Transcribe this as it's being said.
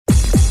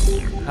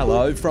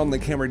Hello from the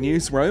Canberra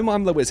newsroom.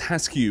 I'm Lewis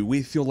Haskew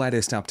with your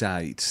latest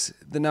update.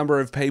 The number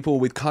of people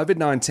with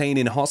COVID-19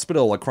 in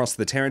hospital across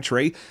the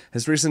Territory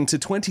has risen to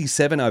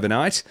 27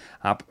 overnight,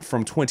 up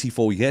from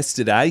 24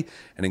 yesterday,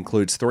 and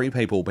includes 3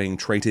 people being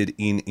treated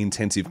in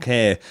intensive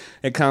care.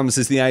 It comes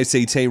as the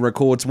ACT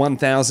records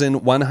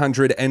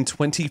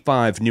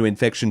 1,125 new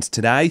infections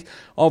today.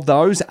 Of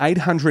those,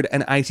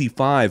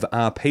 885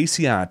 are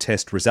PCR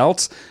test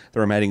results. The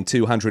remaining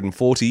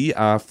 240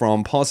 are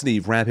from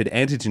positive rapid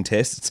antigen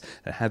tests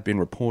that have been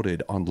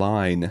reported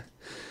online.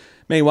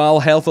 Meanwhile,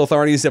 health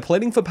authorities are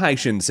pleading for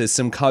patience as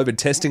some COVID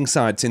testing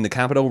sites in the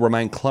capital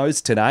remain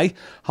closed today.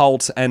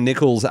 Holt and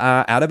Nichols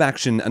are out of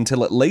action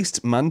until at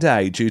least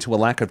Monday due to a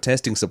lack of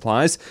testing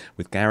supplies,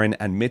 with Garran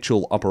and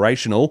Mitchell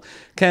operational.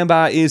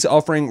 Canberra is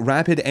offering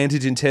rapid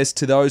antigen tests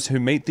to those who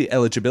meet the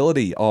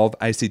eligibility of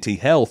ACT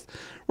Health.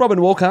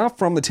 Robin Walker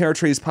from the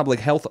Territory's Public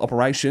Health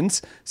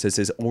Operations says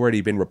there's already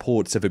been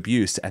reports of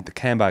abuse at the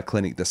Canberra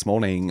clinic this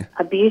morning.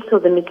 Abuse or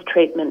the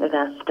mistreatment of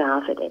our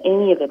staff at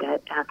any of our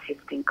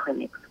testing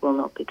clinics will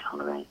not be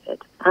tolerated.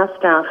 Our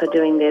staff are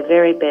doing their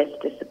very best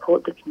to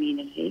support the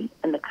community,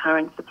 and the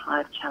current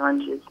supply of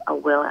challenges are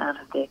well out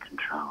of their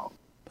control.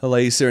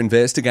 Police are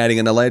investigating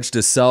an alleged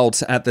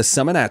assault at the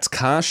Summonats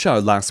car show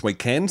last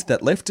weekend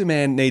that left a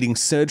man needing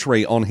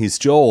surgery on his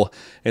jaw.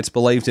 It's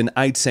believed an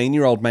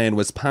 18-year-old man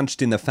was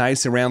punched in the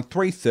face around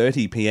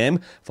 3:30 p.m.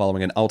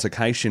 following an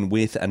altercation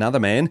with another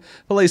man.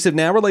 Police have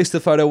now released the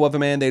photo of a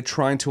man they're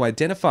trying to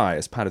identify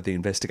as part of the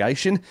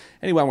investigation.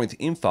 Anyone with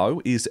info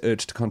is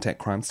urged to contact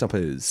Crime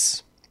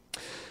Stoppers.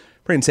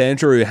 Prince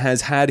Andrew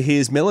has had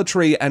his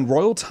military and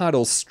royal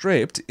titles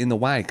stripped in the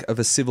wake of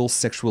a civil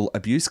sexual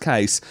abuse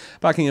case.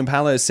 Buckingham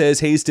Palace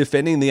says he's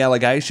defending the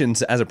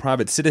allegations as a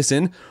private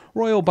citizen.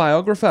 Royal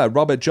biographer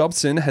Robert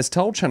Jobson has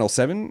told Channel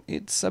 7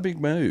 it's a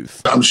big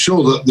move. I'm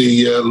sure that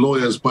the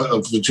lawyers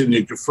of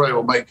Virginia Giuffre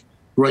will make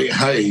great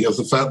hay of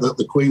the fact that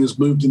the Queen has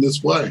moved in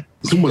this way.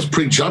 It's almost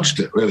prejudged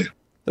it, really.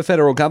 The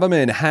federal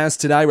government has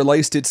today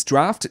released its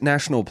draft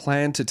national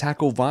plan to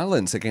tackle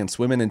violence against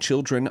women and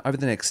children over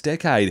the next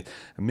decade.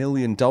 $1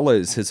 million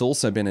has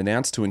also been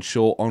announced to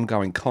ensure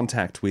ongoing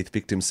contact with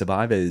victim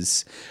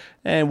survivors.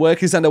 And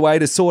work is underway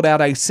to sort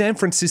out a San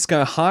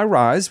Francisco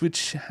high-rise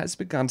which has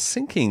begun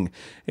sinking.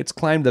 It's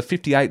claimed the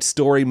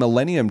 58-storey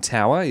Millennium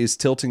Tower is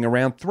tilting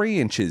around 3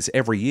 inches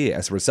every year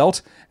as a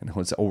result and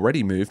has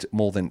already moved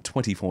more than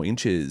 24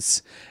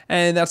 inches.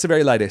 And that's the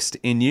very latest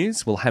in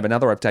news. We'll have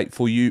another update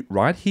for you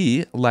right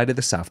here later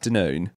this afternoon.